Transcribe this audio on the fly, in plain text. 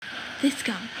This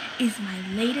gum is my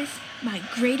latest, my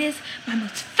greatest, my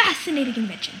most fascinating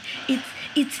invention.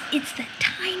 It's that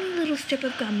tiny little strip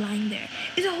of gum lying there.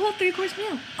 It's a whole 3-course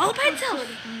meal, all by itself. What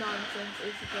sort of nonsense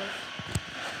is this?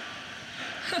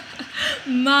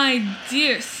 My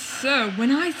dear sir,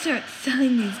 when I start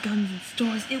selling these gums in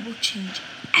stores, it will change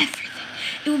everything.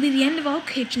 It will be the end of all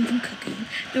kitchens and cooking.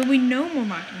 There will be no more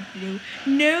marketing to do,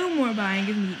 no more buying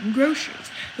of meat and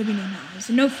groceries. There will be no knives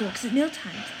and no forks at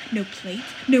mealtimes, no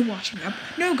plates, no washing up,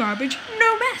 no garbage,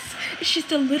 no mess. It's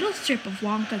just a little strip of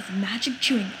Wonka's magic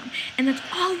chewing gum, and that's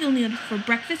all you'll need for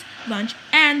breakfast, lunch,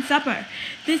 and supper.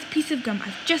 This piece of gum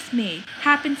I've just made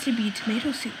happens to be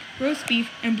tomato soup, roast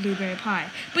beef, and blueberry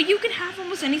pie, but you can have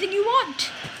almost anything you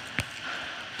want.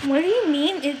 What do you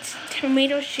mean it's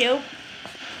tomato soup,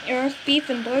 roast beef,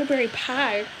 and blueberry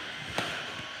pie?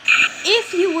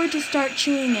 If you were to start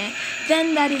chewing it,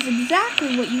 then that is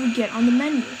exactly what you would get on the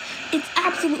menu. It's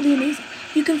absolutely amazing.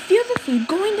 You can feel the food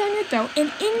going down your throat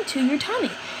and into your tummy,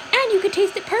 and you can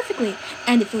taste it perfectly,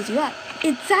 and it fills you up.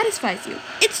 It satisfies you.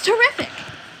 It's terrific.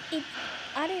 It's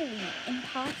utterly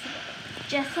impossible.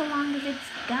 Just so long as it's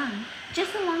gum,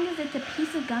 just so long as it's a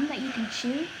piece of gum that you can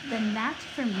chew, then that's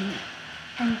for me.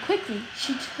 And quickly,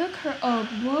 she took her old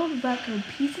world record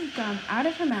piece of gum out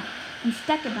of her mouth and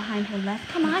stuck it behind her left.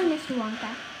 Come on, Mr.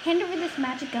 Wonka, hand over this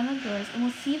magic gum of yours and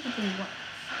we'll see if the thing works.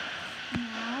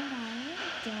 Now, Violet,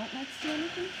 don't let's do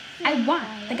anything. I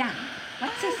want the gum.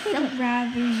 What's so I silly? would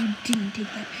rather you didn't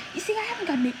take that. You see, I haven't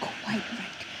gotten it quite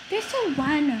right. There's still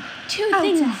one or two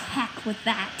things. To heck with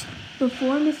that.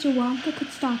 Before Mr. Wonka could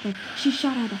stop her, she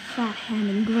shot out a fat hand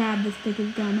and grabbed the stick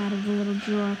of gum out of the little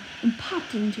drawer and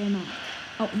popped it into her mouth.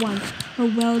 At once, her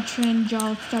well-trained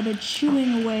jaw started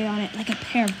chewing away on it like a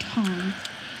pair of tongs.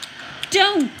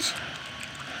 Don't!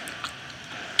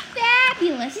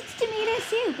 Fabulous! It's tomato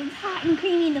soup. It's hot and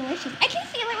creamy and delicious. I can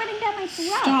feel it running down my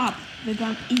throat. Stop! The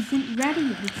gum isn't ready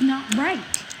yet. It's not right.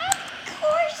 Of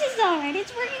course it's all right.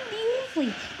 It's working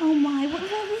beautifully. Oh my, what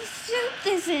lovely soup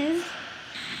this is.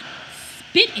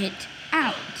 Spit it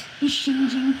out. It's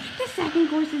changing. The second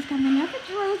course is coming up. It's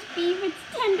roast beef. It's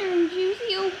tender and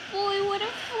juicy. Oh boy, what a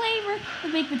flavor.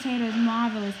 The baked potato is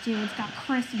marvelous too. It's got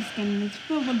crispy skin and it's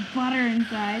filled with butter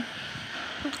inside.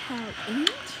 But how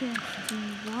interesting,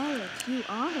 Violet. You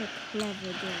are a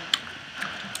clever girl.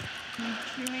 Keep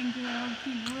chewing, girl.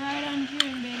 Keep right on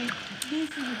chewing, baby. This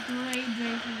is a great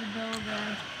day for the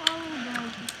Beauregards. All of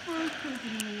those, the first person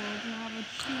in the world to have a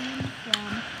chewing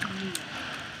gum meal.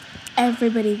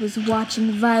 Everybody was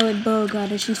watching Violet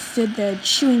Beauregard as she stood there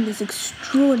chewing this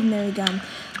extraordinary gum.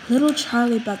 Little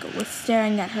Charlie Bucket was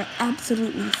staring at her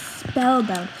absolutely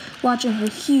spellbound, watching her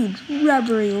huge,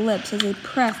 rubbery lips as they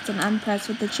pressed and unpressed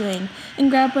with the chewing,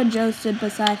 and Grandpa Joe stood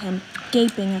beside him,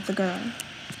 gaping at the girl.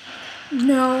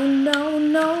 No, no,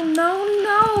 no, no,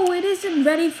 no! It isn't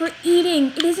ready for eating!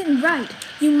 It isn't right!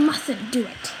 You mustn't do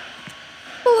it!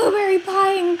 Blueberry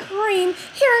pie and cream!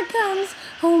 Here it comes!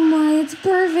 Oh my, it's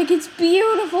perfect, it's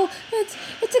beautiful, it's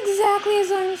exactly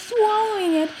as I'm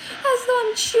swallowing it, as though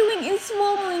I'm chewing and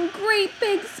swallowing great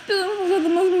big spoonfuls of the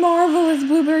most marvelous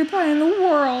blueberry pie in the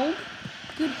world.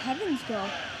 Good heavens, girl.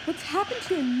 What's happened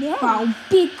to your nose? Oh,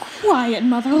 be quiet,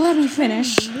 Mother, let me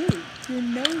finish. Blue. Your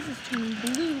nose is turning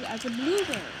blue as a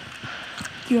blueberry.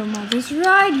 Your mother's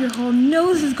right, your whole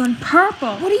nose has gone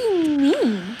purple. What do you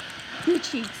mean? Your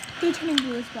cheeks, they're turning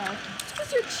blue as well. So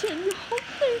is your chin, your whole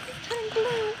face is turning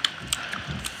blue.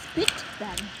 Spit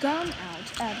that gum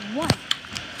out at once.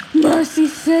 Mercy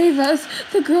save us!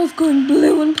 The girl's going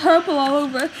blue and purple all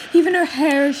over. Even her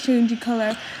hair is changing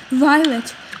color.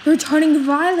 Violet, you're turning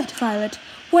violet, Violet.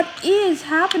 What is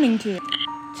happening to you?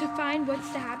 To find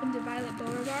what's to happen to Violet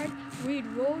Beauregard, read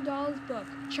Roald Dahl's book,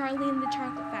 Charlie and the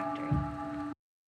Chocolate Factory.